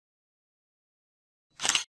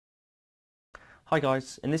Hi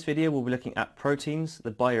guys, in this video we'll be looking at proteins,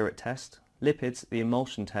 the Biuret test, lipids, the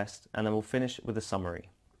emulsion test, and then we'll finish with a summary.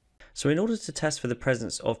 So in order to test for the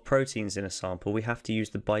presence of proteins in a sample, we have to use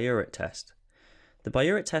the Biuret test. The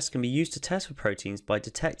Biuret test can be used to test for proteins by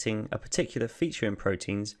detecting a particular feature in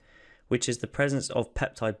proteins, which is the presence of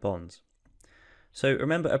peptide bonds. So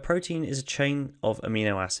remember, a protein is a chain of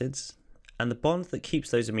amino acids, and the bond that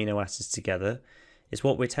keeps those amino acids together is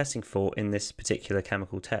what we're testing for in this particular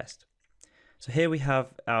chemical test. So here we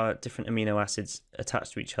have our different amino acids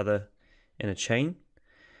attached to each other in a chain,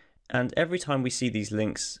 and every time we see these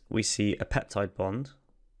links we see a peptide bond,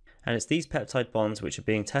 and it's these peptide bonds which are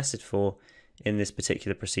being tested for in this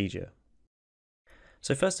particular procedure.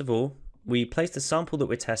 So first of all, we place the sample that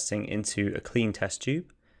we're testing into a clean test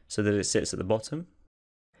tube so that it sits at the bottom,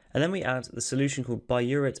 and then we add the solution called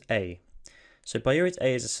Biuret A. So Biuret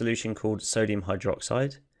A is a solution called sodium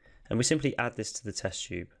hydroxide, and we simply add this to the test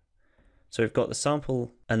tube. So we've got the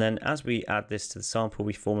sample, and then as we add this to the sample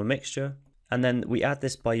we form a mixture, and then we add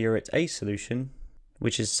this Biuret A solution,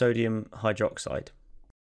 which is sodium hydroxide.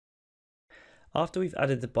 After we've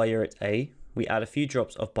added the Biuret A, we add a few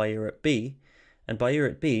drops of Biuret B, and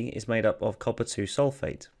Biuret B is made up of copper 2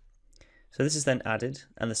 sulphate. So this is then added,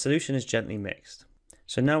 and the solution is gently mixed.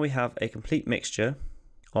 So now we have a complete mixture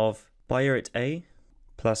of Biuret A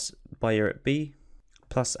plus Biuret B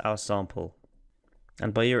plus our sample.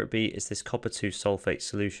 And Biuret B is this copper 2 sulphate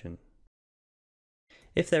solution.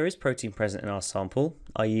 If there is protein present in our sample,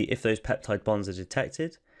 i.e. if those peptide bonds are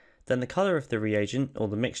detected, then the colour of the reagent or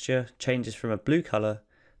the mixture changes from a blue colour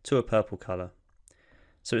to a purple colour.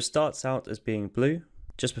 So it starts out as being blue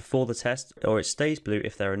just before the test, or it stays blue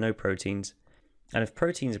if there are no proteins, and if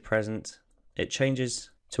proteins are present, it changes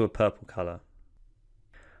to a purple colour.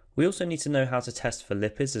 We also need to know how to test for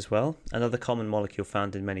lipids as well, another common molecule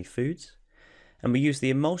found in many foods. And we use the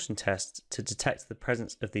emulsion test to detect the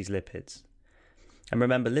presence of these lipids. And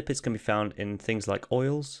remember, lipids can be found in things like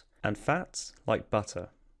oils and fats like butter.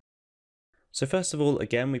 So first of all,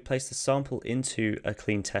 again, we place the sample into a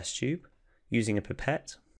clean test tube using a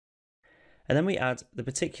pipette, and then we add the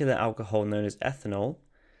particular alcohol known as ethanol,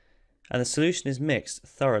 and the solution is mixed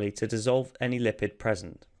thoroughly to dissolve any lipid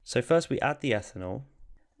present. So first we add the ethanol,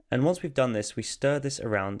 and once we've done this, we stir this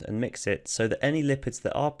around and mix it so that any lipids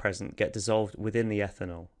that are present get dissolved within the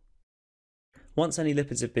ethanol. Once any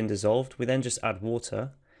lipids have been dissolved, we then just add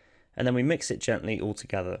water, and then we mix it gently all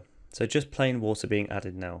together. So just plain water being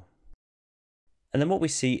added now. And then what we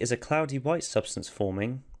see is a cloudy white substance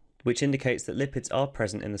forming, which indicates that lipids are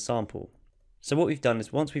present in the sample. So what we've done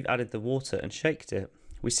is once we've added the water and shaked it,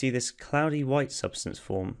 we see this cloudy white substance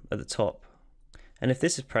form at the top. And if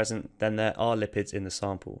this is present, then there are lipids in the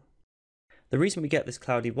sample. The reason we get this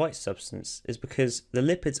cloudy white substance is because the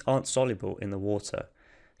lipids aren't soluble in the water,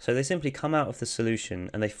 so they simply come out of the solution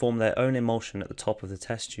and they form their own emulsion at the top of the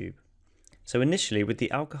test tube. So initially with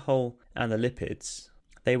the alcohol and the lipids,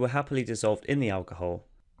 they were happily dissolved in the alcohol,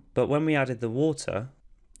 but when we added the water,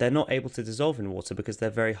 they're not able to dissolve in water because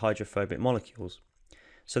they're very hydrophobic molecules.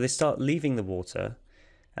 So they start leaving the water,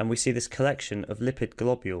 and we see this collection of lipid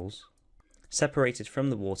globules separated from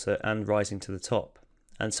the water and rising to the top.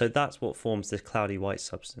 And so that's what forms this cloudy white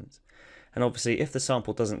substance. And obviously if the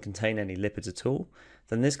sample doesn't contain any lipids at all,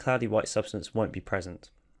 then this cloudy white substance won't be present.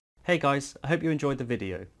 Hey guys, I hope you enjoyed the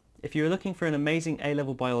video. If you are looking for an amazing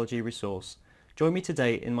A-level biology resource, join me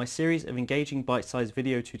today in my series of engaging bite-sized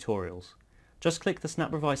video tutorials. Just click the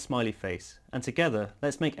SnapRevise smiley face, and together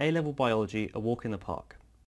let's make A-level biology a walk in the park.